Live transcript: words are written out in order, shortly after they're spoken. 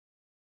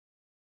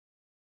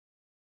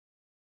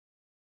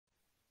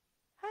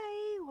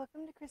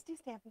welcome to Christy's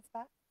Stampin'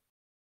 Spot.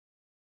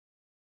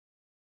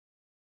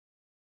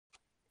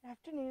 Good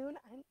afternoon,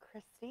 I'm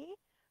Christy.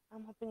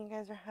 I'm hoping you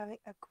guys are having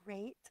a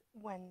great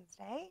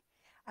Wednesday.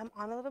 I'm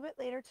on a little bit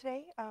later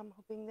today. I'm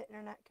hoping the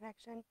internet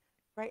connection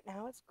right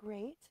now is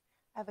great.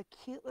 I have a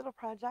cute little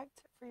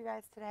project for you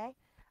guys today.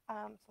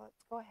 So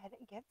let's go ahead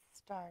and get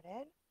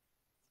started.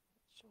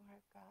 Just make sure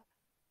I've got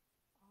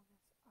all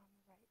this on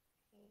the right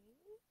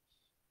page.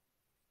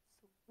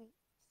 Sweet.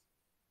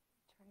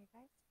 Turn you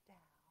guys down.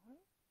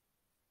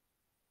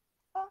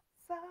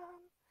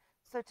 Awesome.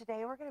 So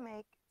today we're going to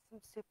make some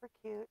super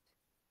cute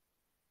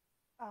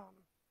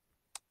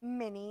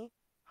mini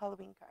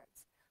Halloween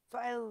cards. So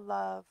I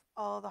love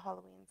all the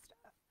Halloween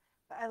stuff,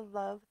 but I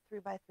love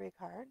 3x3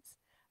 cards.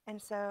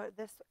 And so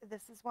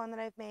this is one that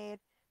I've made.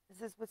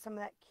 This is with some of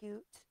that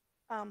cute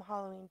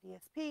Halloween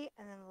DSP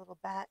and then the little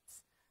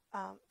bats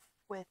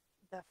with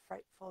the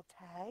frightful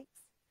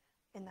tags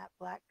in that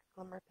black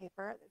glimmer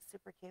paper. That's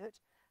super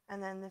cute.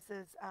 And then this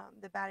is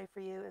the baddie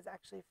for you is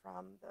actually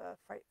from the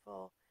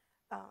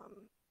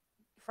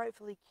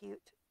frightfully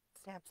cute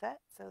stamp set.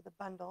 So the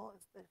bundle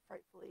is the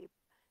frightfully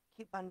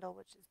cute bundle,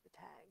 which is the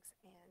tags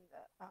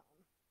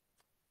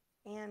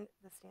and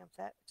the stamp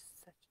set, which is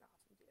such an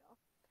awesome deal.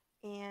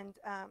 And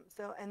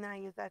and then I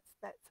use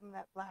some of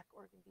that black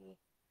organdy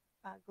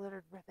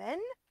glittered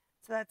ribbon.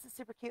 So that's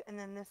super cute. And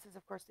then this is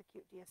of course the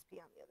cute DSP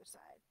on the other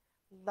side.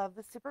 Love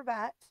the super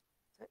bat.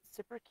 So it's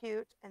super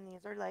cute, and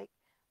these are like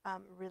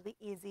really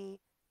easy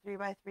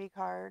 3x3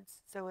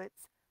 cards. So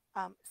it's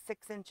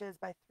 6 inches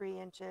by 3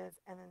 inches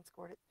and then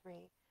scored at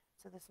 3.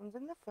 So this one's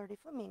in the Flirty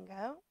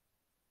Flamingo.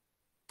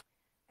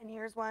 And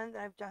here's one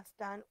that I've just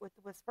done with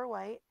the Whisper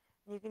White.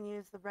 And you can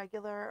use the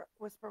regular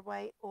Whisper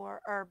White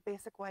or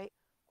basic white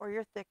or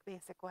your thick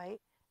basic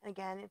white. And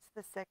again, it's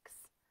the 6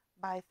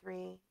 by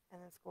 3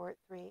 and then score at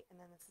 3. And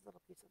then this is a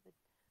little piece of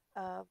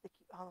the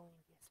cute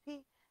Halloween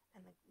DSP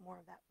and more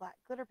of that black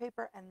glitter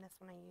paper. And this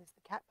one I use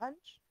the Cat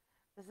Punch.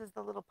 This is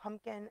the little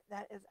pumpkin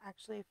that is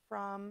actually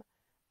from,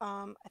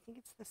 I think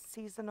it's the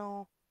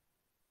Seasonal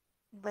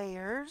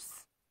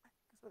Layers. I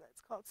think that's what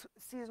it's called.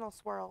 Seasonal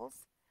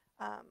Swirls.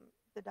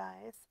 The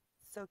dies.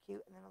 So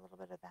cute. And then a little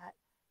bit of that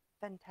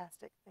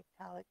fantastic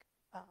metallic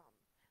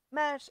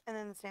mesh. And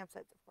then the stamp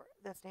sets, of course.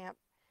 The stamp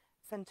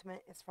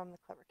sentiment is from the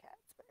Clever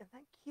Cats. But isn't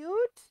that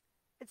cute?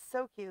 It's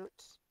so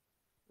cute.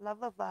 Love,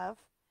 love, love.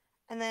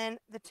 And then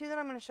the two that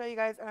I'm going to show you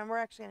guys, and we're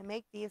actually going to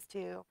make these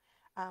two.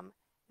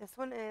 This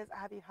one is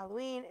Happy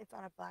Halloween. It's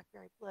on a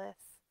Blackberry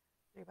Bliss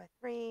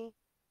 3x3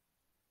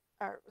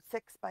 or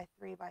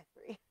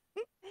 6x3x3.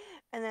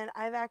 And then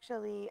I've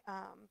actually,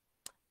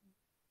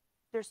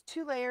 there's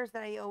 2 layers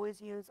that I always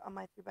use on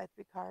my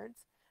 3x3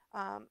 cards.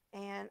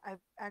 And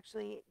I've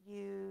actually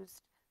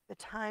used the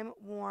Time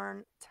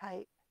Worn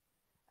type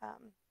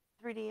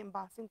 3D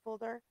embossing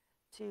folder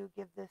to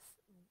give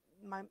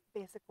my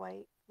basic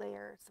white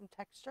layer some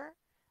texture.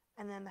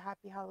 And then the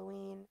Happy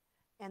Halloween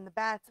and the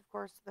bats, of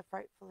course, the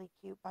frightfully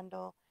cute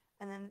bundle,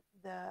 and then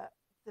the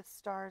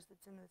stars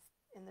that's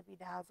in the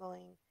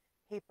bedazzling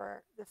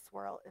paper. The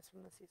swirl is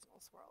from the Seasonal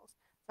Swirls.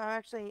 So I'm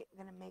actually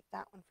going to make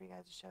that one for you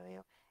guys to show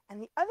you.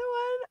 And the other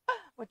one,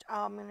 which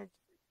I'm going to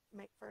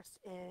make first,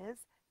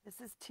 is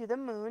this is To the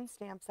Moon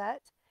stamp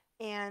set,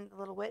 and the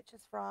little witch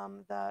is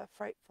from the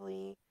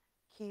frightfully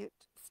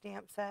cute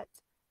stamp set,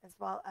 as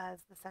well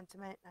as the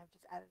sentiment. And I've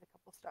just added a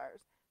couple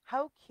stars.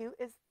 How cute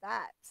is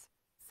that?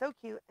 So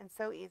cute and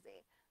so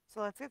easy. So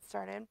let's get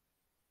started.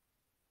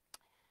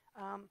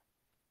 13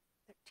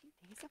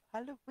 days of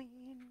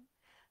Halloween.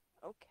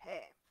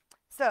 Okay.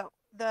 So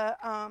the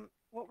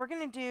what we're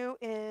going to do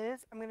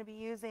is I'm going to be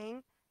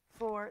using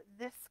for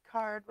this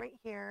card right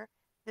here.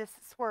 This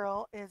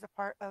swirl is a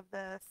part of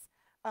this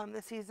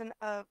the season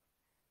of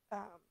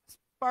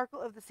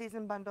Sparkle of the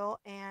Season bundle,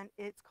 and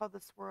it's called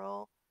the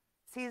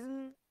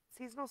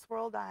Seasonal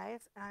Swirl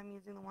Dies. And I'm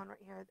using the one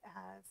right here that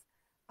has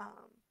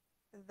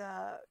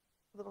the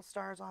little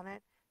stars on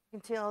it. You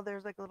can tell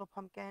there's like a little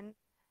pumpkin,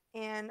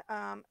 and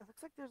it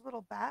looks like there's a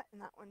little bat in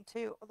that one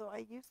too, although I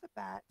used the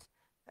bat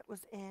that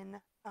was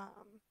in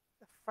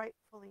the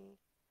frightfully,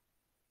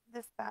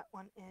 this bat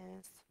one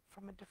is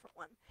from a different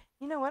one.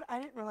 You know what,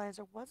 I didn't realize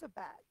there was a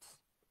bat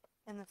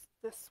in this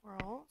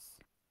swirls.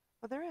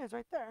 Well, there is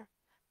right there.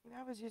 Maybe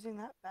I was using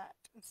that bat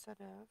instead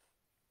of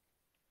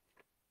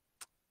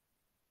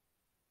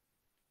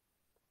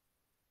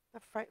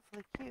the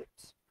frightfully cute.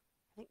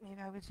 I think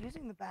maybe I was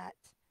using the bat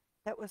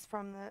that was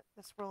from the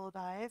swirl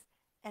dies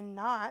and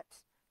not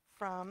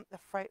from the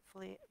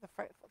frightful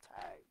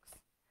tags.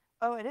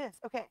 Oh, it is.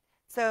 Okay.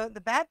 So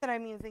the bat that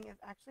I'm using is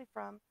actually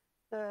from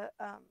the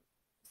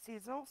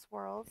Seasonal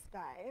Swirls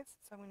dies.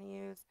 So I'm going to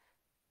use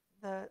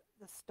the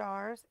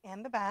stars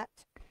and the bat.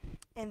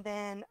 And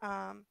then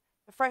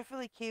the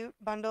frightfully cute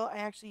bundle, I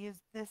actually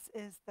use, this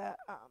is the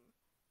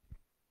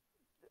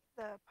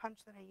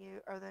punch that I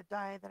use, or the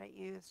die that I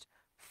used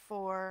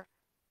for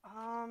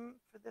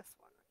this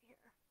one right here.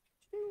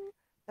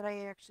 That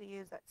I actually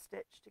use that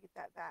stitch to get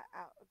that bat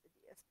out of the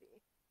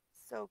DSP.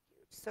 So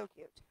cute, so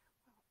cute.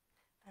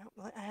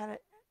 I had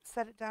it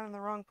set it down in the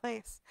wrong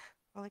place.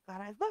 really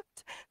glad I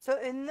looked. So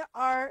in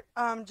our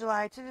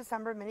July to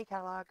December mini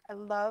catalog, I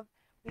love,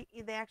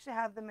 they actually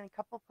have them in a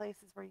couple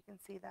places where you can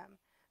see them.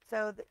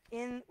 So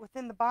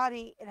within the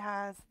body, it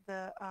has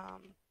the,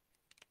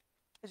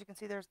 as you can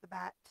see, there's the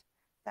bat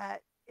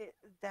that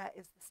that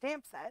is the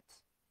stamp set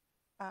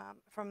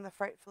from the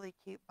Frightfully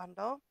Cute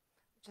bundle,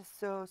 which is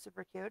so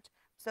super cute.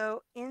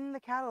 So in the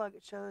catalog,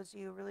 it shows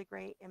you really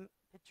great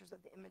pictures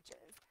of the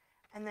images.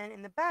 And then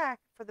in the back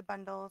for the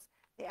bundles,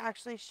 they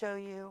actually show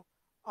you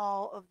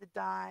all of the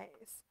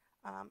dies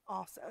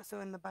also, so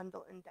in the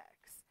bundle index.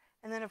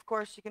 And then, of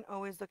course, you can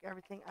always look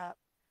everything up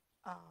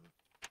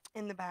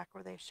in the back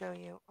where they show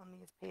you on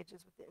these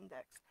pages with the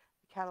index,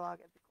 the catalog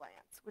at the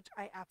glance, which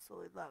I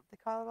absolutely love. The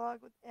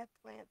catalog at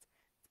the glance,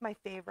 it's my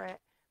favorite.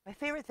 My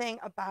favorite thing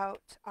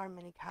about our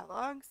mini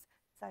catalogs,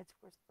 besides,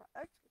 of course, the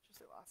products, which are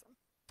so awesome.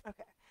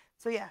 Okay,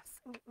 so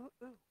yes. Ooh, ooh,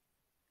 ooh.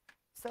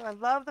 So I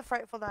love the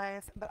Frightful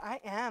Dies, but I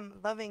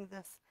am loving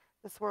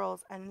the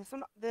swirls. And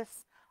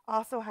this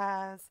also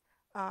has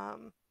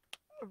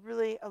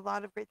really a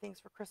lot of great things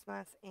for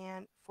Christmas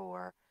and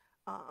for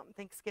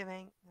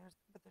Thanksgiving.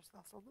 But there's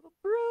also a little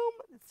broom.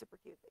 It's super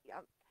cute. But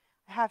yeah,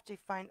 I have to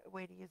find a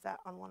way to use that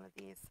on one of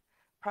these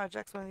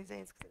projects one of these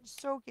days because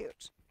it's so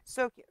cute.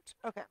 So cute.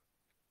 Okay.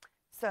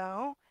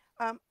 So,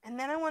 and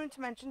then I wanted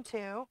to mention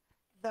too,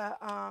 the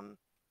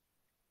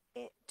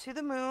To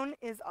the Moon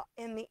is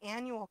in the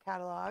annual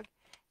catalog.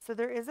 So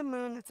there is a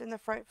moon that's in the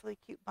Frightfully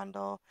Cute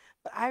bundle,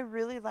 but I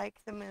really like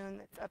the moon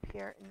that's up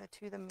here in the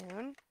To the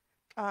Moon.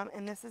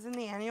 And this is in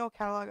the annual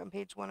catalog on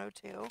page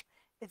 102.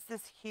 It's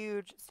this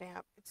huge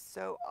stamp. It's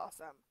so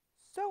awesome.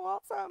 So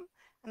awesome.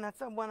 And that's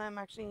the one I'm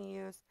actually going to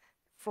use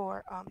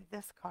for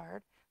this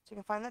card. So you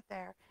can find that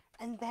there.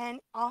 And then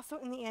also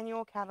in the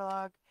annual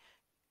catalog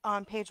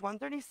on page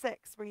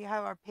 136, where you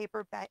have our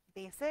paper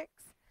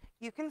basics,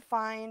 you can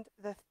find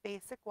the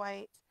basic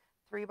white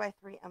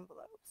 3x3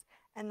 envelopes.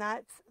 And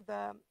that's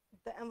the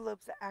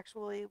envelopes that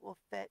actually will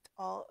fit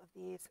all of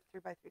these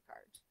 3x3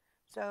 cards.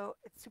 So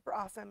it's super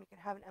awesome. You can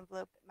have an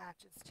envelope that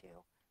matches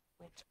too,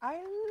 which I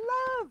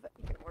love.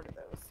 You can order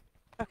those.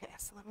 Okay,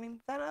 so let me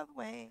move that out of the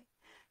way.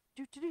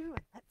 And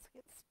let's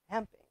get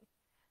stamping.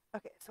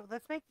 Okay, so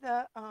let's make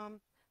the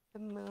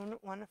moon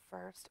one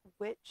first.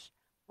 Which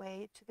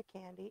way to the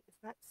candy?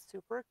 Isn't that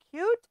super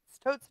cute? It's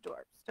totes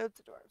adorbs. Totes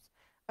adorbs.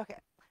 Okay,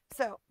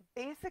 so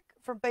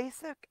for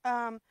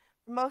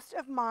most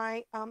of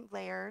my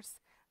layers,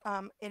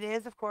 it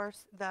is of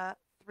course the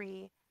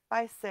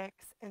 3x6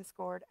 and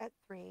scored at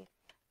 3.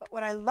 But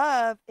what I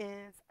love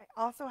is I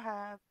also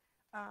have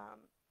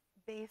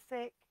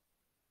basic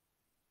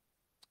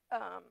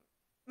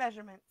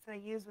measurements that I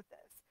use with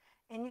this.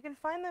 And you can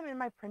find them in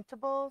my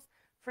printables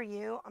for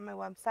you on my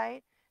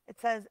website. It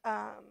says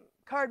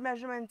card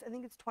measurements. I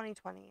think it's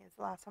 2020 is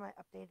the last time I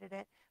updated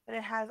it. But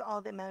it has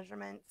all the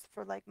measurements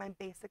for like my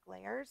basic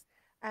layers.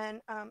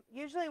 And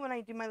usually when I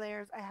do my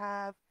layers, I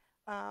have,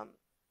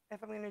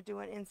 if I'm going to do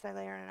an inside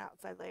layer and an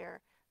outside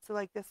layer. So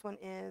like this one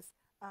is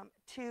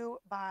 2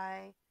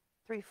 by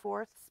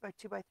 3/4 by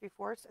 2 by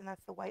 3/4, and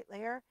that's the white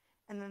layer.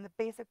 And then the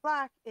basic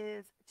black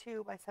is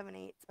 2 by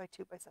 7/8 by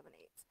 2 by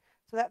 7/8.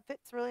 So that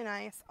fits really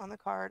nice on the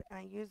card, and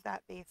I use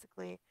that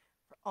basically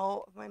for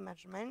all of my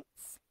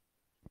measurements.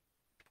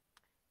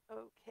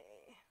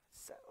 Okay,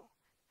 so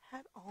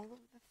had all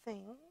of the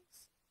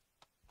things.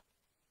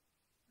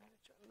 I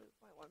had to remove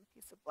my one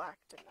piece of black,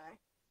 didn't I?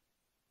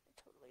 I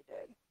totally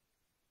did.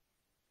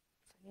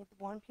 So I need the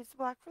one piece of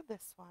black for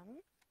this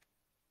one.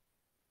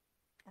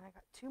 And I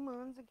got 2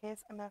 moons in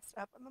case I messed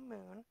up on the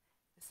moon.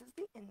 This is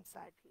the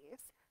inside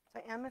piece.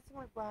 So I am missing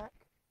my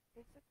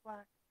basic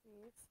black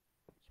piece,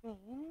 which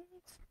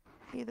means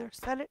either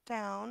set it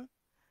down,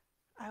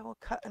 I will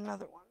cut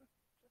another one,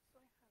 just so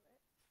I have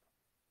it.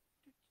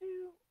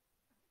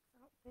 I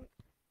don't think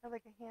I have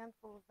like a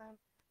handful of them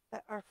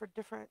that are for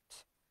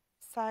different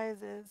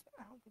sizes, but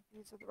I don't think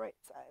these are the right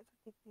size. I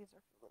think these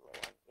are for the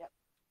little one. Yep.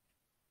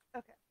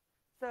 Okay.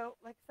 So,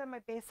 like I said, my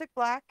basic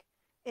black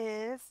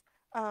is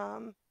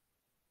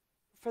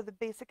for the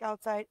basic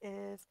outside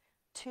is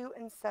 2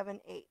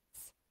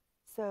 7/8.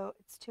 So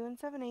it's 2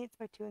 7/8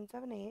 by 2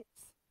 7/8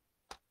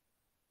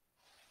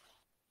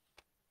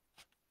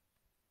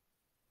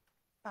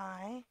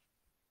 by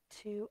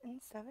 2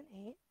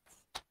 7/8.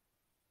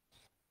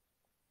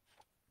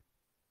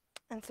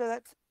 And so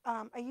that's,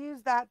 I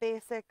use that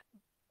basic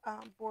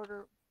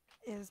border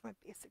is my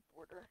basic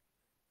border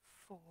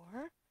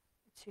for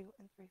 2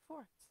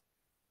 3/4.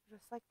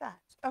 Just like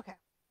that. Okay.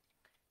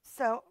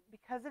 So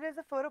because it is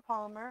a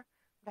photopolymer,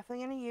 I'm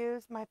definitely going to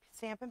use my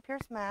Stampin'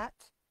 Pierce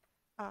matte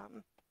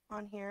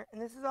on here.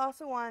 And this is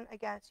also one, I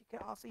guess, you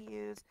can also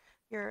use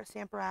your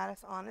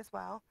Stamparatus on as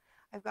well.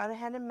 I've gone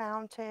ahead and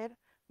mounted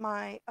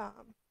my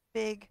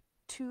big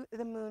To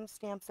the Moon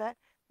stamp set.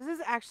 This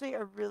is actually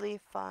a really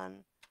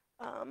fun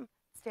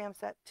stamp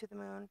set, To the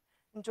Moon.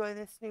 Enjoy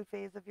this new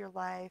phase of your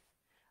life.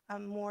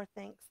 More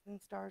thanks than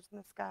stars in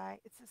the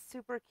sky. It's a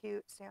super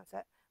cute stamp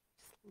set.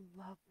 Just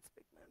love this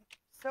big moon.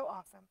 So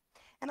awesome.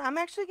 And I'm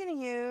actually going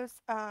to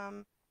use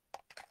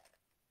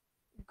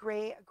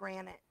gray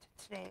granite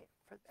today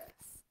for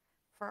this.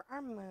 for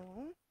our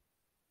moon.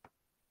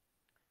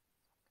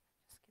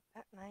 Just get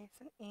that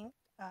nice and inked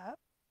up.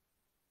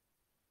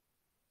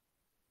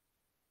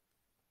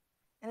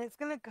 And it's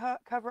going to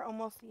cover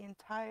almost the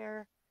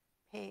entire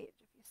page.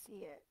 If you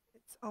see it,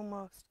 it's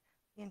almost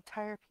the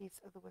entire piece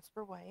of the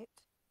Whisper White.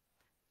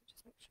 So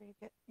just make sure you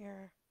get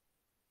your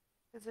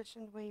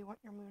positioned where you want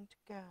your moon to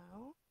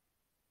go.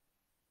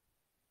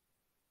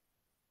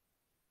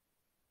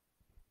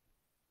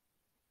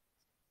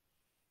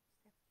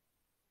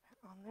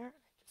 On there.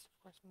 I just,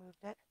 of course,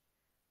 moved it.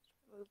 Just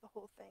move the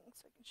whole thing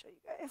so I can show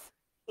you guys.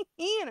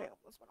 And I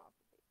almost went off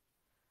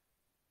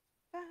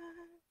the page.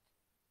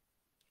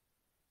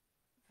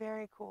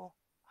 Very cool.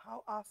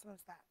 How awesome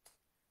is that?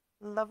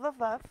 Love, love,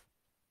 love.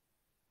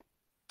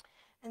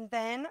 And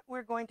then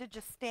we're going to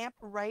just stamp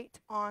right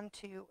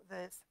onto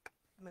this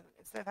moon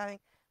instead of having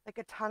like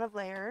a ton of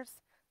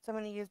layers. So I'm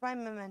going to use my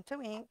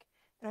Memento ink,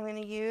 and I'm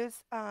going to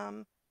use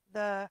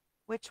the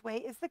Which Way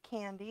is the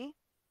Candy.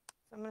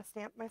 So I'm going to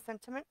stamp my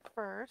sentiment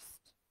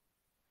first.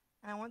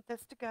 And I want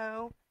this to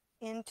go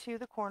into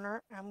the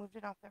corner. I moved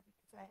it off there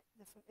because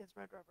this one is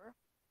red rubber.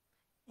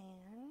 And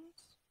I'm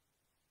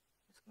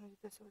just going to do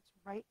this so it's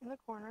right in the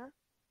corner.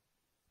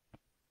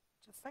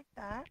 Just like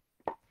that.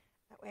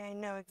 That way I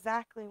know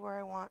exactly where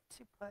I want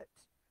to put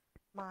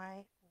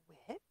my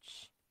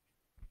witch.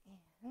 And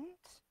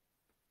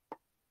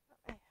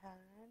I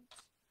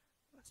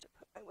must have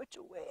put my witch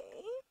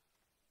away.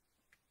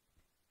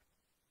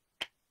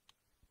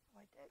 Oh,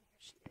 I did. Here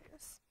she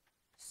is.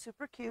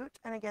 Super cute.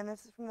 And again,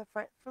 this is from the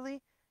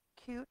Frightfully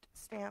Cute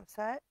stamp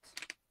set.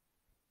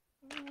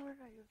 Where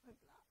did I use my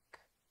block?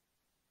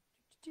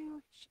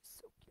 She's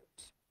so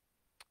cute.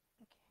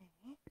 Okay.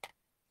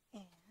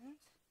 And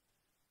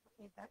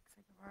I need that because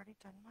I've already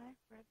done my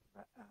red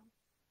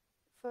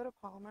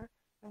photopolymer.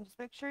 And just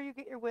make sure you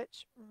get your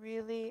witch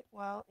really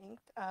well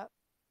inked up.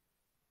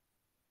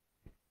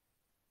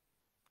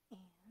 And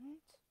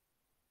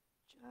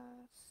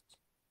just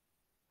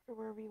put her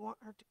where we want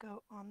her to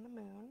go on the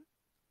moon.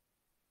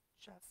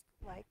 Just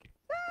like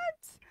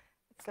that.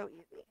 It's so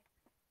easy.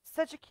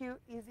 Such a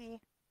cute, easy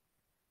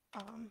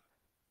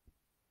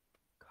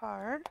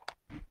card.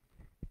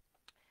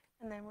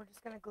 And then we're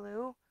just going to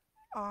glue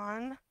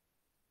on.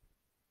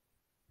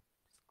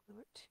 Just glue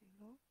it to.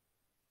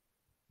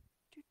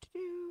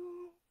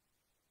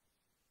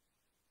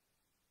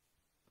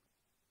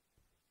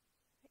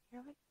 Right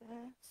here like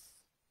this.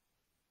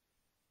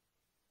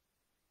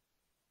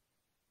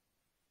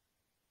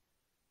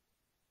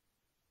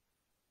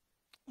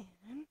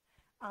 And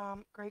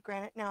gray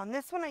granite. Now in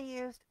this one I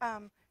used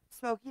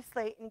smoky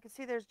slate, and you can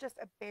see there's just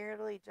a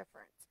barely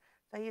difference.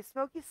 So I used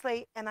smoky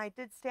slate, and I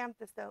did stamp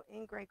this though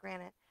in gray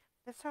granite.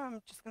 This time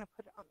I'm just going to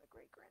put it on the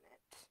gray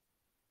granite.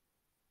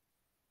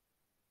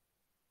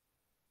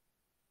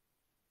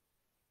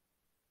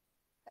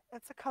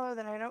 That's a color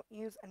that I don't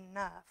use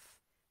enough,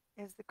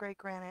 is the gray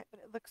granite, but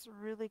it looks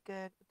really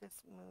good with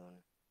this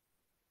moon,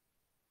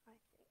 I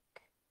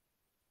think.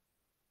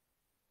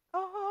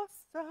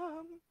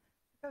 Awesome!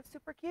 That's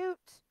super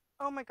cute.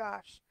 Oh my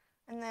gosh.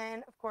 And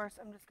then, of course,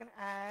 I'm just going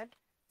to add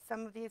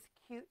some of these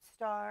cute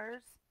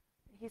stars,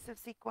 adhesive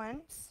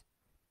sequence,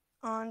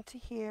 onto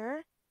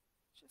here.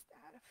 Just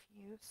add a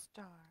few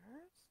stars.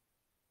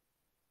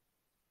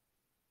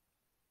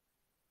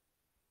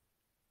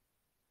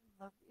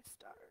 I love these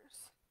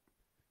stars.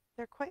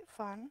 They're quite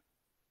fun.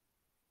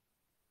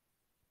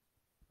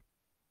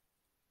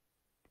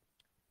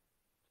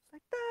 Just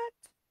like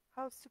that.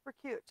 How super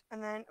cute.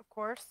 And then, of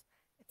course,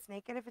 it's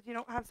naked if you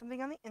don't have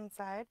something on the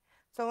inside.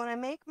 So when I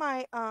make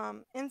my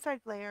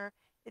inside layer,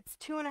 it's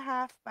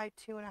 2.5 by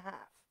 2.5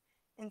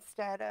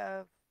 instead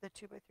of the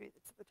 2 by 3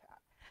 that's at the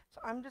top.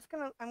 So I'm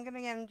gonna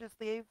again just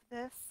leave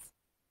this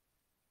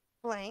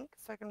blank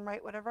so I can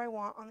write whatever I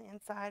want on the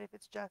inside. If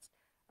it's just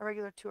a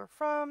regular to or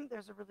from,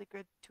 there's a really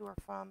good to or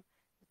from.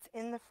 It's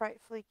in the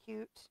Frightfully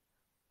Cute,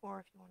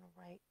 or if you want to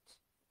write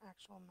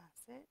actual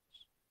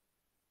message,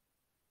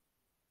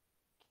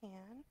 you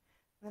can.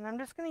 And then I'm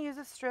just going to use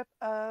a strip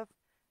of,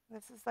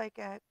 this is like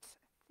at,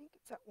 I think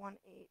it's at 1/8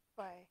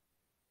 by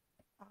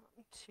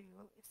 2,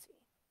 let me see.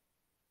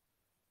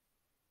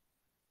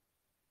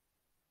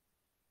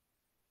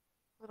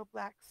 Little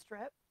black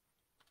strip.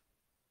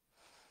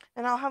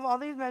 And I'll have all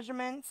these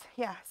measurements.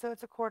 Yeah, so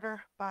it's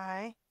 1/4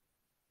 by,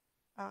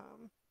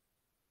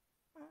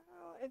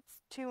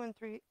 it's 2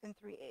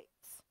 3/8.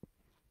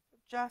 So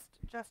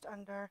just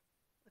under.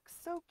 Looks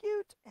so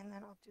cute. And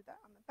then I'll do that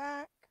on the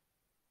back.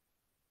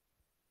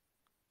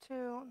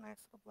 2,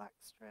 nice little black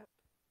strip.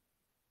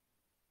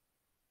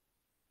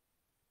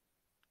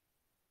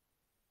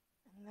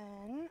 And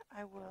then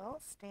I will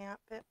stamp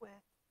it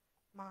with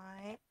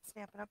my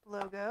Stampin' Up!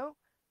 Logo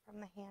from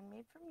the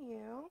Handmade from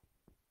You.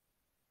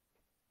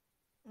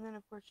 And then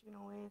of course you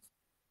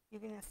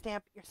can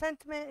stamp your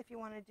sentiment if you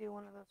want to do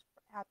one of those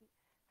happy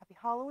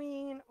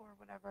Halloween or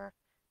whatever.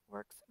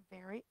 Works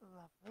very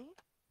lovely.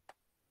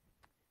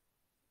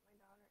 My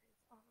daughter is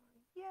on.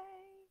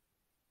 Yay!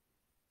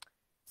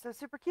 So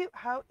super cute.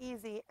 How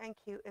easy and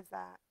cute is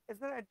that?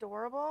 Isn't it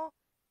adorable?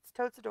 It's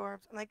totes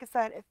adorbs. And like I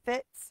said, it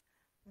fits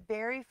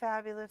very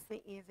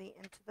fabulously easy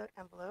into the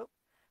envelope.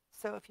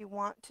 So if you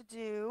want to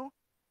do,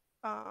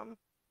 you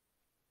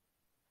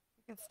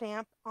can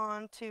stamp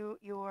onto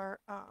your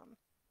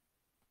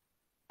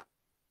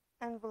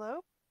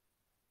envelope.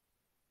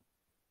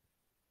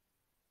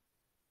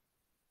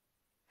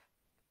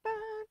 But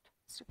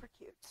super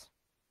cute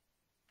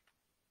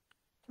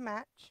to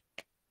match.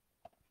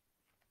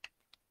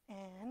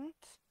 And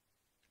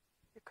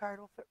your card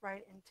will fit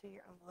right into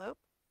your envelope.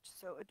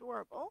 So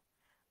adorable.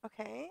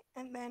 Okay,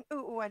 and then,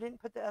 ooh, I didn't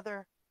put the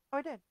other, oh,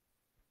 I did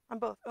on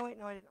both. Oh, wait,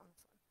 no, I didn't on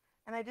this one.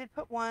 And I did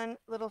put one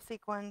little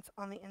sequence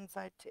on the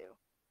inside too,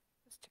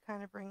 just to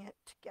kind of bring it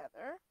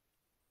together.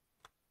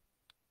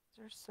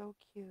 They're so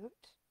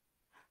cute.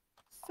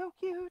 So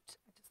cute.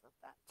 I just love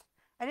that.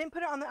 I didn't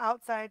put it on the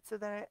outside so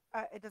that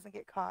it doesn't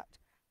get caught,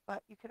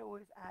 but you could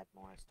always add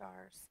more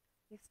stars.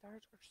 These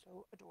stars are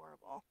so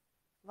adorable.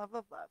 Love,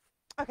 love, love.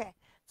 Okay,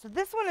 so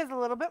this one is a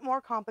little bit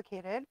more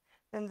complicated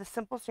than the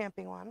simple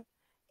stamping one.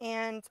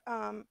 And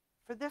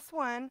for this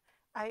one,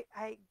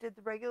 I did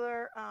the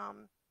regular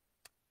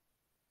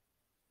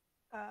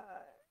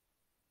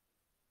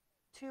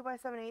 2 by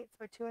 7/8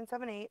 by 2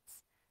 7/8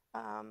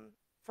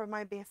 for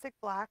my basic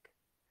black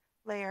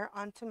layer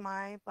onto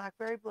my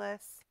Blackberry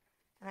Bliss.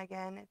 And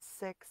again, it's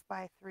 6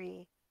 by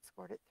 3,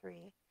 scored at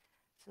 3.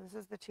 So this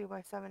is the 2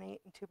 by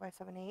 7/8 and 2 by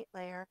 7/8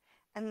 layer.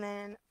 And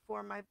then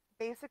for my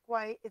basic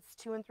white, it's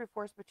 2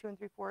 3/4 by 2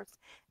 3/4.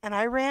 And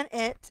I ran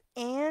it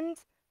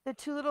and the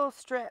two little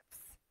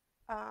strips,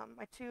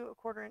 my 2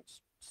 1/4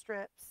 inch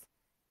strips.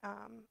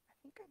 I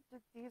think I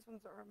did these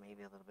ones are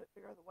maybe a little bit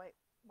bigger, the white,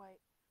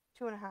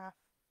 2.5.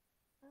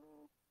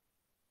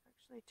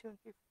 Actually 2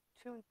 and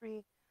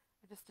 3.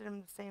 I just did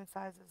them the same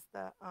size as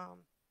the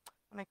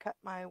when I cut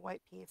my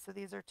white piece. So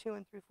these are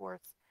 2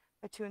 3/4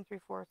 by 2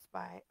 3/4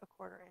 by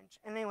 1/4 inch.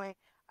 And anyway,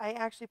 I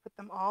actually put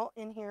them all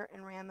in here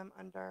and ran them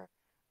under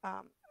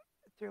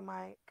through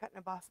my cut and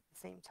emboss at the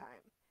same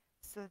time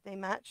so that they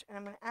match. And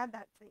I'm going to add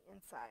that to the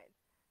inside.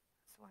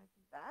 So I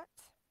do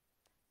that.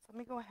 So let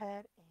me go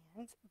ahead and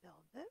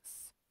build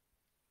this.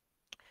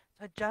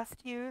 So I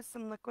just used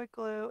some liquid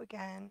glue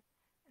again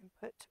and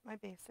put my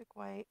basic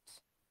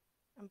white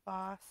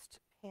embossed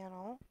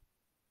panel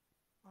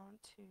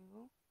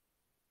onto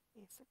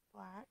basic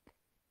black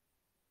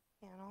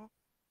panel.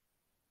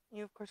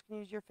 You of course can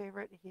use your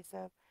favorite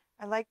adhesive.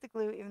 I like the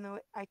glue even though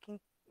I can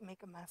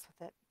make a mess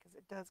with it because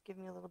it does give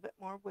me a little bit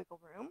more wiggle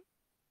room.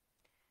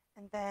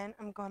 And then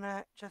I'm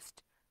gonna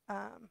just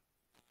add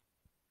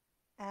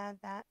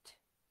that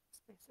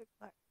basic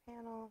black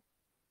panel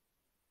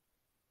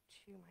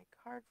to my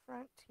card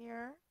front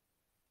here.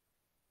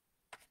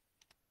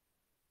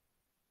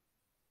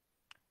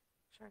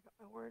 Make sure I got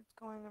my words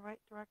going the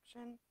right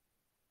direction.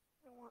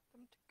 I want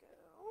them to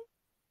go.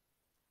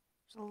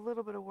 There's a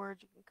little bit of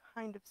words. You can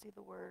kind of see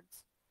the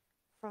words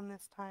from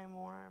this Time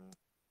Worn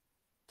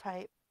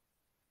type.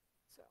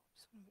 So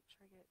just want to make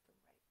sure I get it the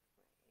right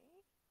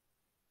way.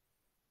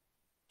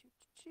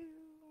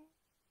 Choo-choo-choo.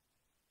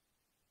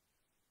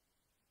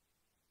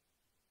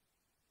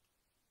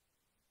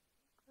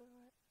 Glue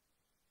it.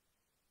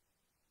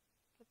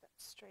 Get that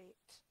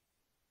straight.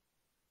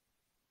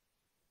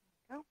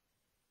 There we go.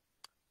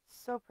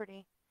 So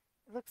pretty.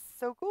 It looks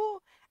so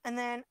cool. And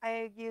then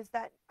I use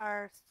that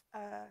our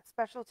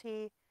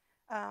specialty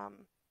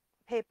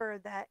paper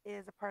that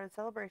is a part of the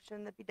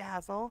celebration, the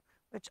Bedazzle,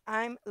 which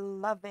I'm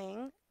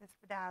loving. This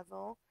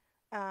Bedazzle,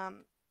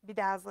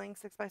 Bedazzling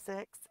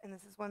 6x6, and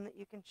this is one that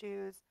you can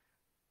choose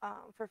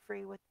for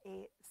free with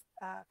a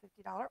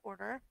 $50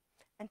 order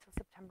until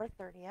September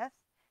 30th.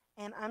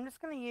 And I'm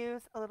just going to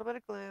use a little bit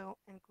of glue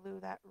and glue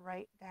that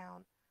right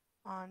down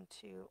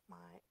onto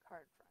my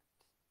card front.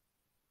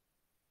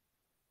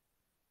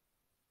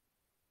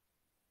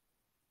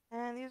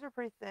 And these are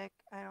pretty thick.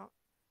 I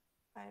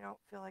don't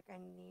feel like I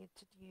need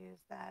to use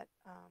that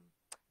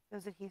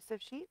those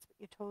adhesive sheets, but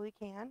you totally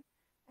can.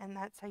 And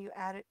that's how you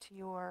add it to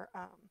your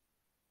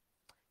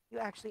you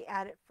actually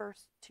add it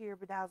first to your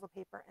Bedazzle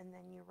paper and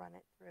then you run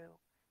it through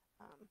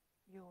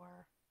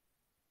your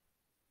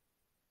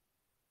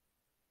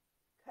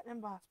cut and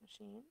emboss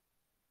machine.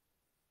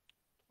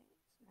 Okay,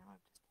 so now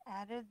I've just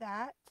added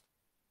that.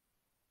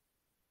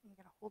 I'm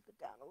going to hold it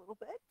down a little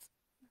bit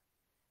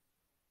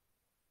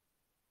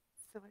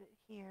so it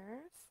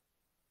adheres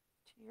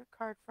to your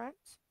card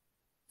front.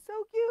 So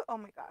cute. Oh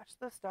my gosh,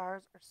 the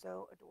stars are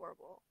so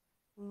adorable.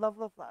 Love,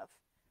 love, love.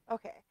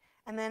 Okay,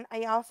 and then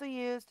I also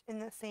used in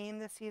the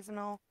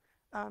seasonal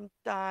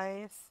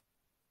dies,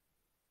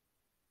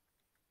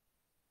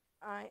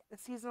 the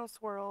seasonal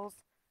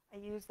swirls. I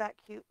used that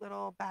cute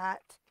little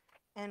bat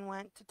and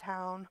went to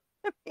town.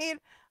 I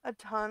made a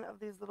ton of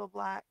these little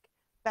black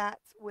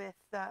bats with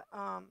the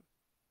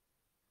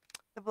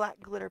black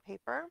glitter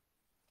paper.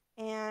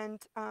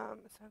 And so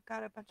I've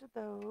got a bunch of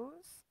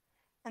those.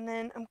 And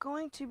then I'm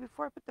going to,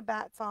 before I put the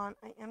bats on,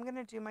 I am going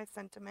to do my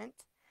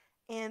sentiment.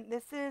 And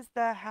this is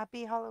the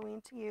Happy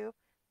Halloween to You.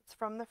 It's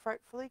from the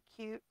Frightfully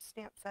Cute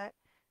stamp set.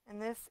 And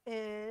this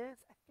is,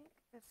 I think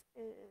this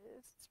is,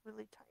 it's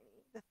really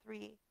tiny, the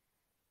 3,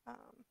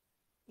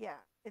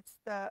 yeah, it's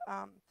the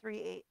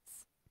 3/8.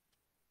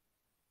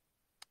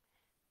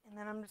 And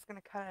then I'm just going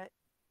to cut it,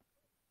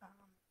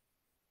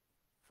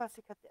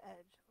 fussy cut the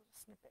edge. I'll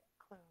just snip it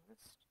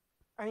closed.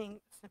 I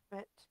mean, snip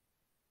it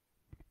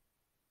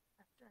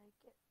after I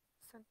get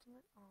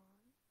sentiment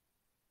on.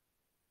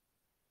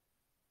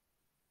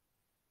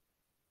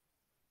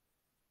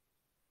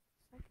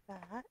 Just like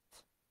that.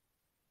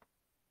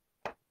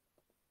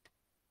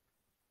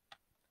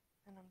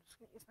 And I'm just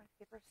going to use my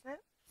paper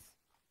snips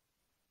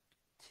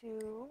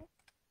to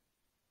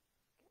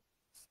get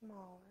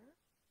smaller,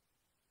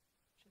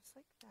 just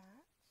like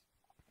that.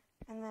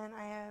 And then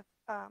I have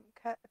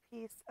cut a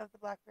piece of the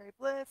Blackberry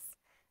Bliss,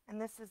 and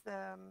this is the,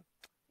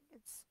 I think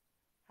it's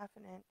half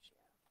an inch,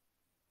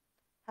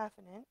 yeah, half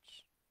an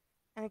inch.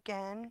 And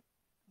again,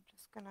 I'm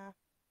just gonna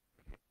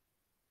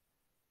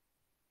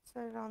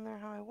set it on there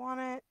how I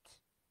want it,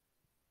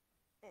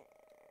 and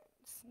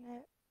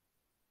snip,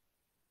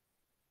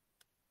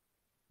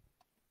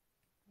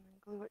 and then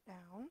glue it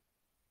down.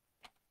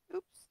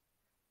 Oops,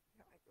 I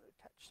got my glue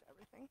touched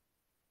everything.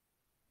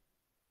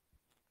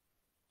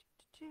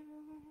 Here we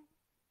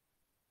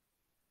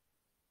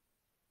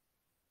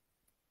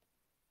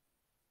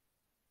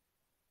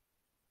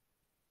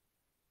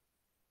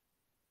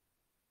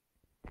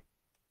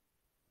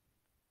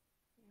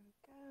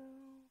go.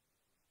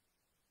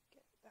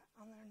 Get that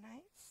on there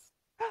nice.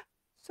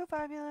 So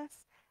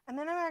fabulous. And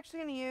then I'm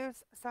actually going to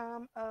use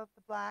some of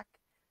the black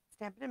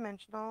Stampin'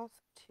 Dimensionals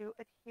to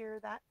adhere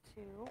that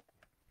to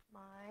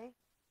my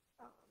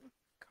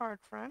card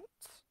front.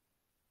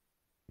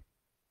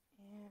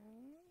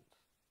 And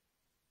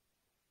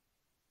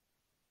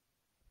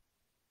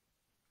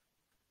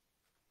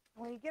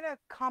when you get a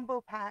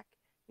combo pack,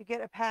 you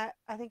get a pack,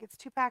 I think it's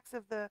 2 packs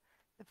of the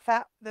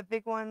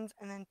big ones,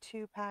 and then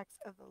 2 packs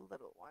of the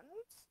little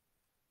ones.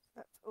 So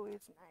that's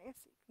always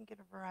nice. You can get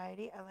a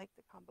variety. I like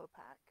the combo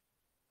pack.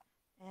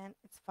 And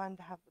it's fun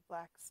to have the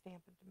black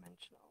Stampin'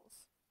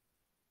 Dimensionals,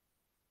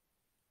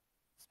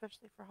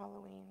 especially for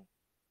Halloween.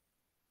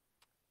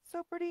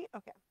 So pretty.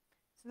 Okay,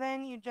 so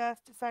then you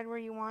just decide where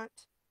you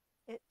want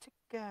it to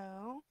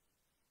go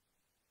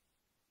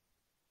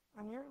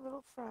on your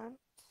little front.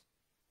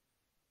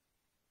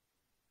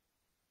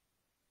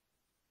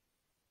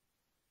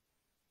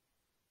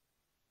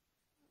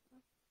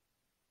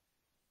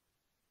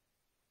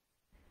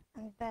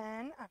 And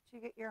then after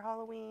you get your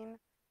Halloween,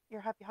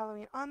 your Happy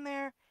Halloween on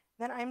there,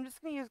 then I'm just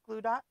going to use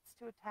glue dots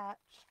to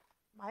attach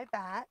my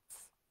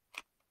bats.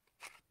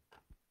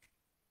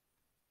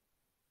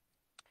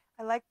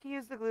 I like to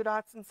use the glue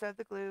dots instead of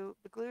the glue.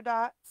 The glue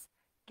dots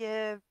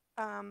give,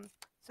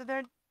 so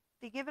they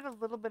give it a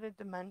little bit of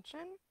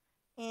dimension,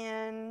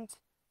 and,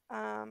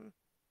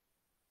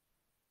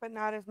 but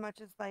not as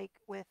much as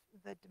like with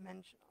the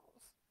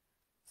dimensionals.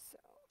 So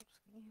I'm just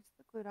going to use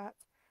the glue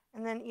dots.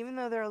 And then even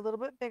though they're a little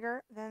bit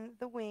bigger than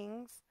the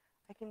wings,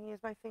 I can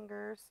use my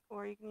fingers,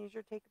 or you can use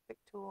your Take a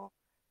Pick tool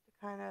to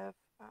kind of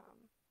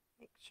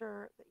make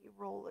sure that you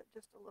roll it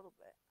just a little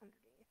bit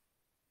underneath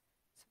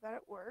so that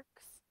it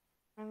works.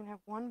 I'm going to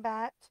have one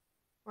bat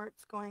where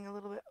it's going a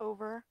little bit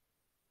over.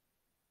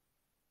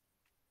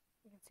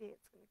 You can see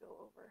it's going to go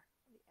over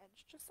the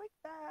edge just like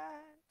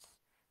that.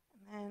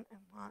 And then I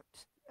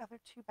want the other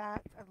 2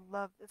 bats. I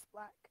love this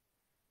black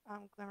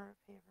glitter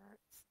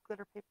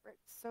paper.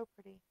 It's so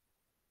pretty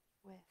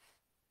with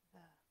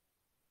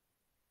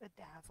the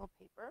dazzle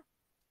paper.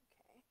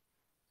 Okay,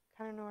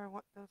 kind of know where I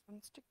want those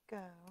ones to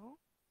go.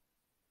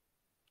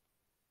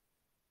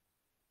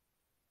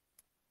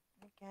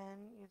 And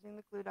again, using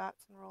the glue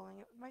dots and rolling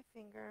it with my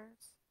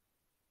fingers,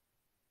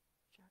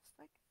 just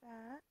like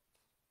that.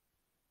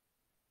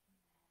 And then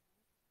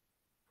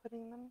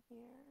putting them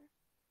here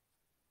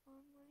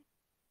on my,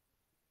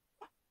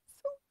 oh,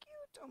 so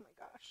cute. Oh my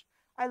gosh,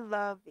 I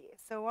love these.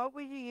 So what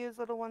would you use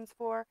little ones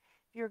for?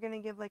 If you're going to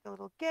give like a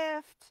little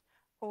gift,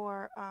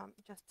 or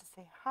just to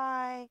say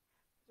hi.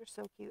 They're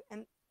so cute.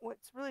 And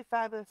what's really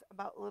fabulous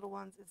about little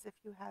ones is if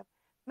you have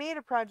made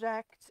a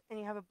project and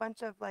you have a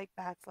bunch of like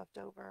bats left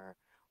over,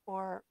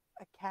 or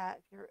a cat,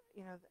 if you're,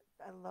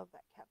 I love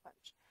that cat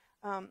punch.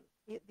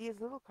 These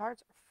little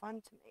cards are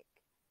fun to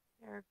make.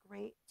 They're a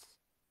great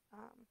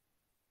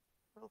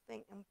little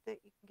thing, and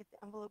you can get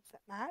the envelopes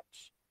that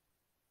match.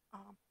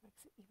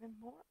 Makes it even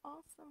more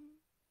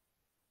awesome.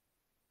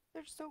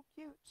 They're so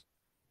cute.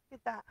 Look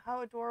at that.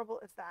 How adorable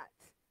is that?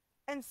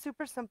 And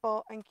super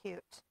simple and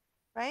cute,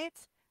 right?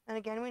 And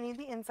again, we need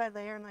the inside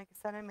layer. And like I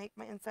said, I make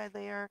my inside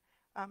layer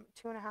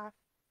 2.5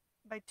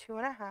 by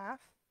 2.5.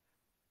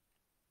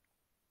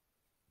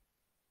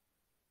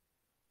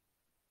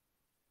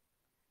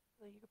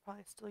 So you could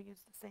probably still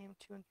use the same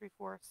 2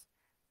 3/4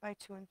 by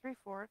 2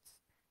 3/4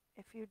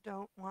 if you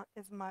don't want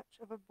as much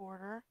of a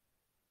border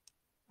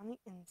on the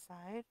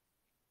inside.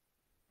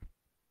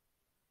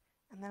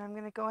 And then I'm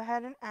going to go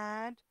ahead and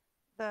add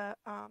the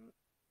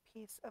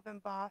piece of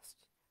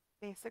embossed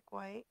basic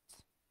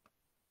white,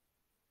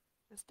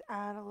 just to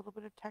add a little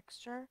bit of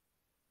texture.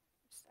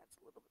 Just adds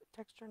a little bit of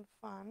texture and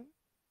fun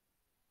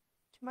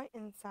to my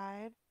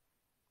inside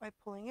by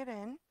pulling it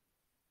in.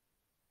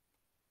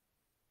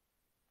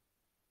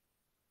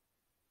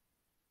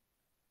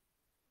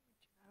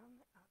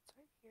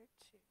 here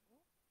too.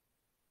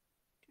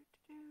 Doo -doo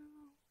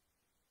 -doo.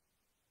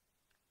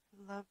 I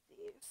love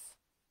these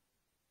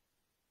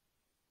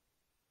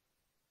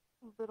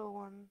little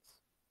ones.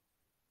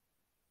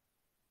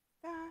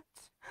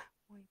 That.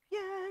 Muy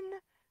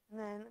bien. And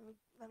then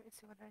let me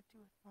see what I do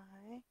with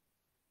my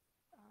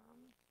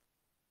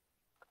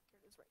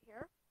here it is right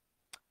here.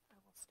 I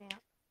will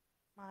stamp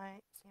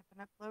my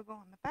Stampin' Up! Logo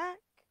on the back.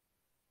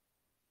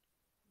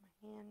 My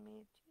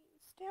handmade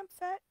cheese stamp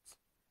set.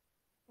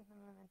 In the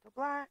Memento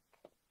Black.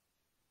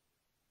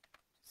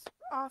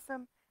 Super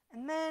awesome.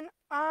 And then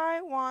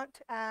I want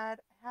to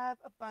add, I have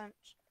a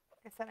bunch,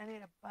 like I said, I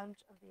need a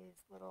bunch of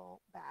these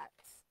little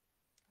bats.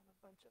 I have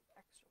a bunch of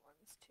extra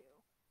ones too.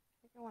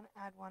 I think I want to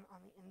add one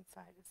on the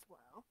inside as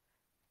well.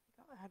 I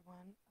think I'll add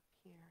one up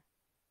here.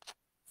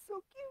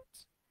 So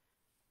cute.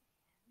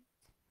 And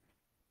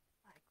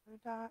my glue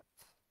dot.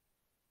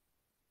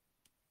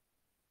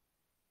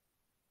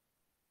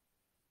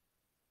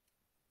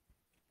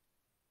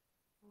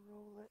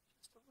 Roll it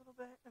just a little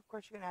bit. Of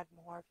course, you can add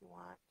more if you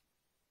want.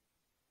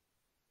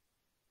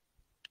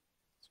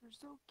 These are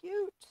so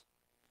cute.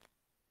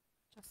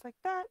 Just like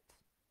that.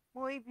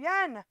 Muy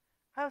bien.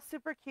 How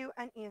super cute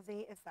and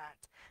easy is that?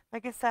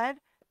 Like I said,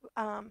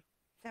 Stampin'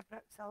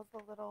 Up! Sells the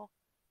little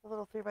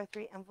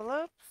 3x3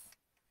 envelopes,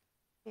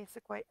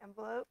 basic white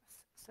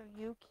envelopes, so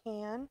you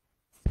can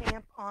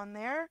stamp on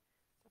there.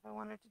 So if I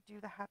wanted to do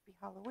the Happy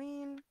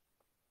Halloween,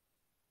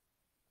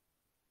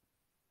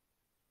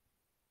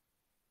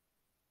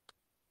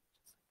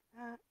 just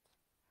like that,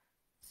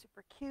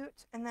 super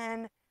cute. And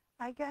then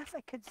I guess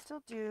I could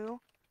still do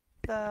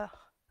the,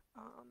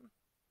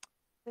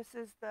 this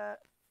is the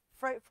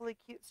Frightfully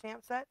Cute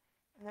stamp set,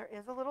 and there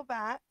is a little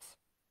bat.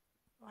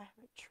 Oh, I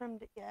haven't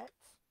trimmed it yet.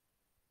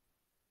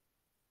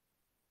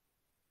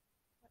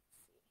 Let's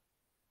see.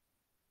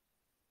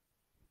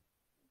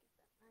 Get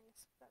that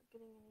nice without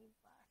getting any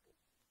black.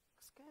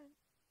 Looks good.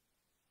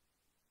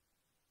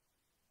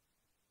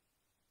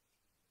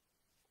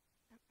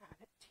 And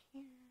add it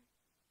here.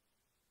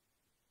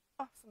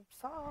 Awesome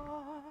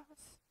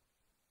sauce.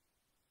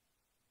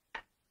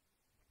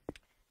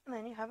 And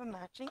then you have a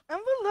matching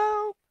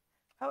envelope.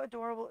 How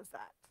adorable is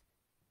that?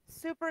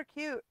 Super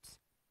cute.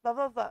 Love,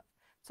 love, love.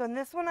 So in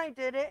this one I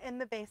did it in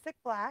the basic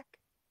black.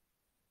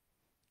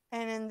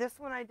 And in this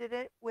one I did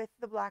it with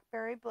the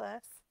Blackberry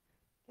Bliss.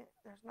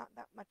 There's not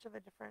that much of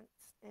a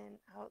difference in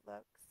how it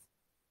looks.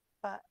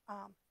 But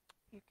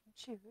you can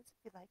choose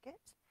if you like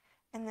it.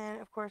 And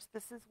then of course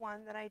this is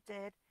one that I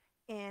did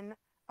in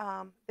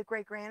the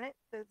gray granite.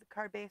 The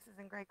card base is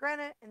in gray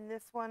granite. And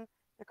this one,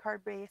 the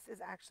card base is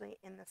actually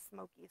in the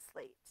smoky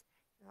slate.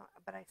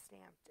 But I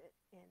stamped it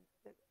in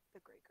the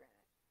gray granite.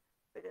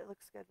 But it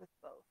looks good with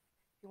both.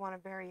 If you want a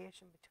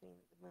variation between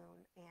the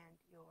moon and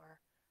your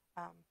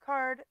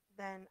card,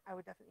 then I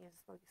would definitely use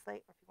a smoky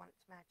slate. Or if you want it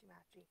to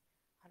matchy-matchy,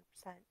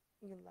 100%,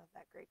 you can love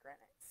that gray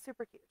granite.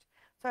 Super cute.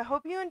 So I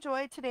hope you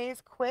enjoyed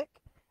today's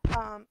quick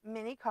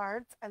mini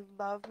cards. I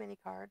love mini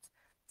cards.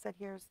 Said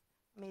here's,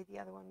 made the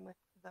other one with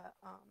the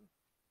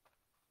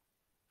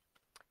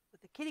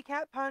kitty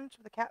cat punch,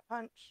 with the cat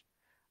punch.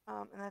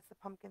 And that's the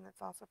pumpkin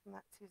that's also from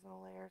that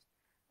seasonal layers.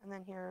 And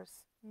then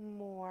here's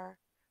more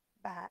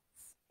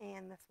bats.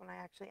 And this one I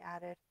actually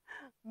added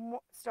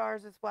more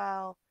stars as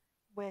well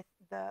with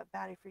the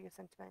Batty for You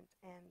sentiment.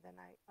 And then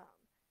I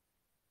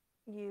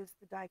used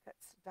the die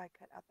cuts to die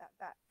cut out that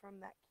bat from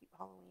that cute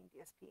Halloween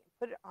DSP and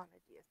put it on a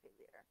DSP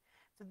layer.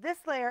 So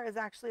this layer is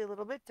actually a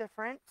little bit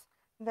different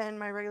than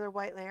my regular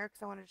white layer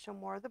because I wanted to show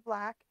more of the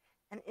black.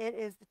 And it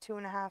is the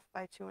 2.5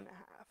 by 2.5.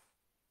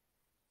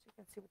 So you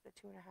can see what the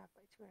 2.5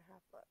 by 2.5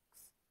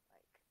 looks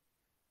like.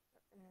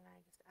 And then I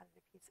just added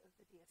a piece of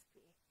the DSP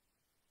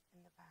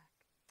in the back.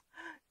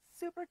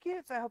 Super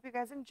cute. So I hope you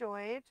guys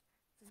enjoyed.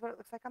 This is what it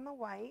looks like on the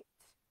white.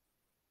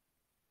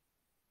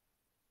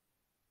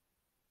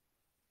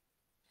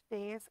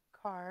 Today's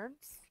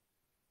cards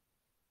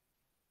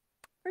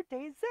for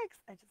day 6.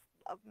 I just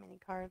love mini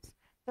cards.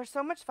 They're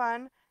so much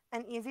fun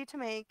and easy to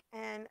make,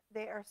 and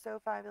they are so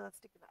fabulous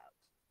to give out.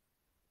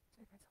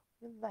 So I guys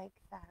hope you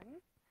like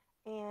them.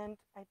 And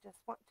I just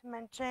want to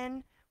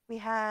mention we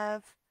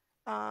have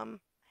I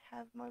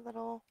have my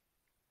little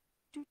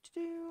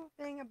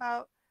thing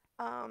about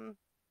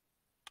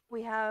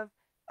we have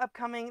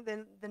upcoming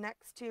the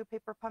next 2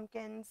 paper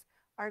pumpkins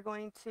are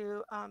going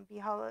to be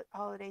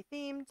holiday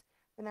themed.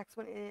 The next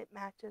one, it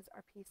matches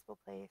our Peaceful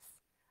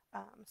Place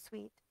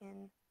suite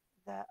in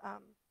the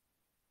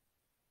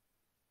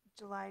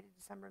July to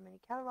December mini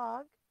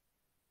catalog.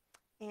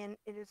 And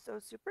it is so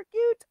super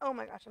cute. Oh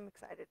my gosh, I'm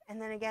excited.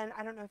 And then again,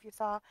 I don't know if you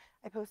saw,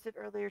 I posted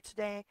earlier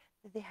today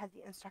that they had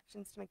the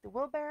instructions to make the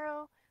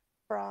wheelbarrow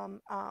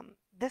from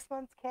this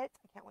month's kit.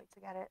 I can't wait to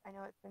get it. I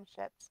know it's been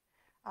shipped.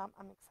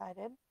 I'm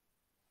excited.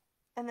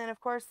 And then, of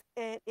course,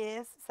 it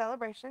is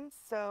celebrations.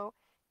 So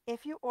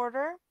if you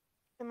order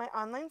in my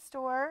online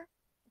store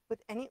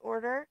with any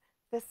order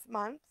this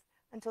month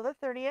until the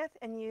 30th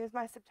and use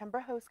my September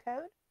host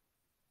code,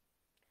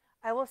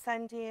 I will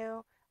send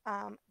you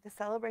the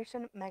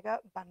Celebration Mega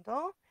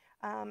Bundle.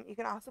 You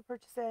can also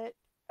purchase it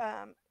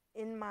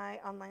in my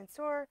online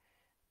store,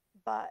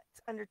 but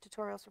under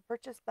tutorials for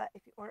purchase. But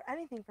if you order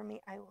anything from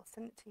me, I will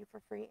send it to you for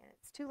free. And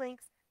it's 2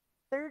 links,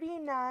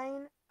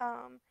 39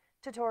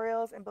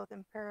 tutorials in both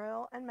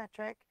imperial and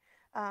metric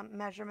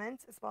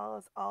measurements, as well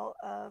as all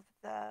of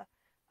the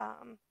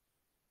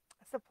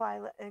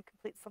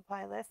complete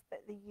supply list.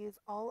 But they use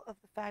all of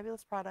the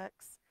fabulous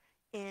products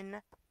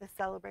in the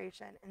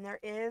celebration. And there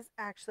is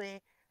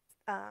actually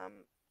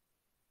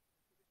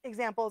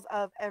examples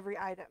of every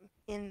item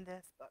in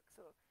this book.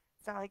 So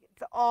it's not like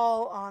it's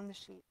all on the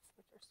sheets,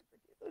 which are super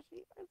cute. Those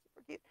sheets are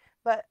super cute.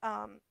 But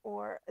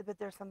but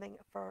there's something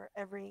for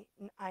every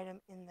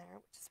item in there,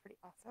 which is pretty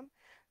awesome.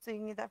 So you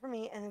can get that from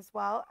me, and as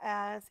well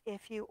as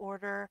if you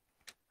order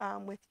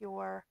with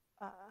your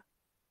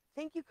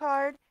thank you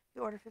card, if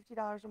you order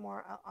 $50 or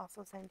more, I'll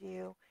also send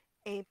you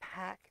a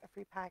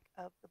free pack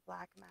of the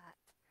black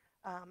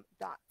matte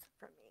dots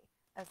from me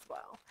as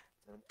well.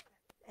 So,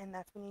 and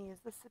that's when you use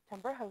the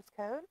September host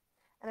code.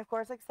 And of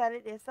course, like I said,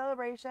 it is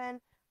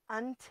celebration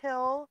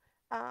until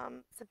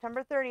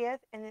September 30th,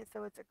 and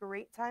so it's a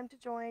great time to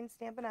join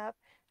Stampin' Up.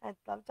 I'd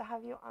love to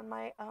have you on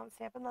my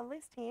Stampin'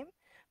 Lovelies team.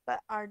 But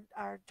our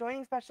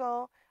joining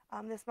special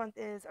this month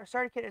is our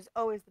starter kit is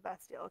always the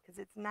best deal because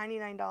it's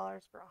 $99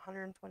 for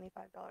 $125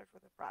 worth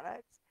of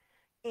products,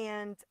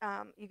 and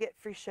you get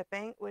free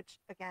shipping, which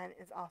again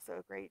is also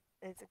a great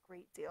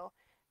deal.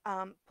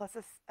 Plus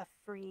a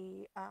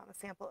free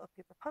sample of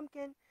paper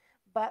pumpkin.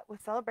 But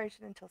with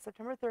celebration until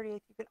September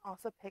 30th, you can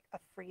also pick a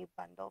free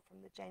bundle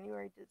from the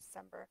January to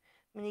December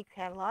mini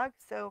catalog.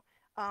 So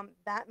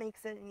that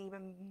makes it an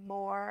even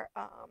more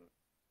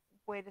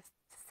way to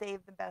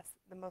save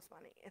the most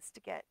money is to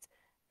get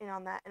in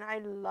on that. And I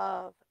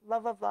love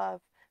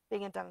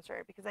being a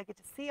demonstrator because I get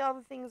to see all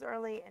the things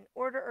early and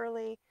order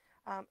early,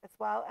 as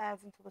well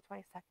as until the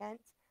 22nd.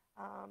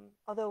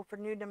 Although for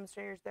new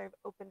demonstrators, they've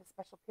opened a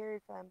special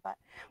period for them, but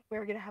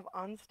we're going to have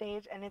on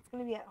stage, and it's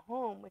going to be at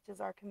home, which is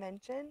our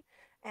convention,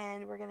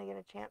 and we're going to get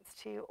a chance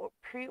to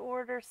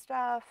pre-order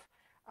stuff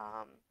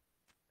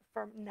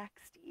for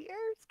next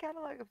year's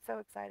catalog. I'm so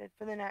excited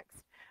for the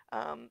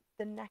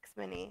next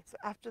mini, so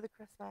after the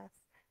Christmas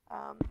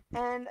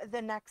and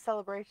the next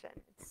celebration.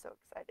 It's so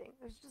exciting.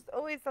 There's just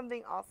always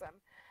something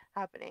awesome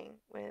happening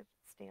with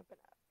Stampin'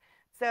 Up.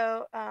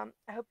 So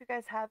I hope you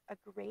guys have a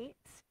great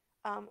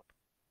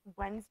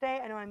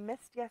Wednesday. I know I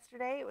missed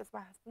yesterday. It was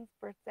my husband's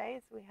birthday,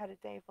 so we had a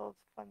day full of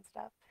fun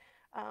stuff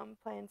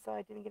planned, so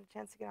I didn't get a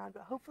chance to get on.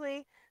 But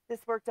hopefully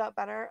this worked out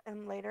better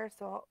and later,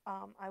 so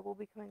I will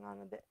be coming on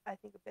a bit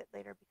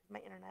later because my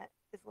internet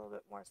is a little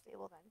bit more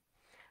stable then.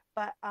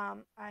 But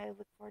I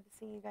look forward to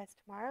seeing you guys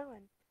tomorrow,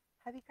 and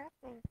happy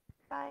crafting.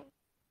 Bye.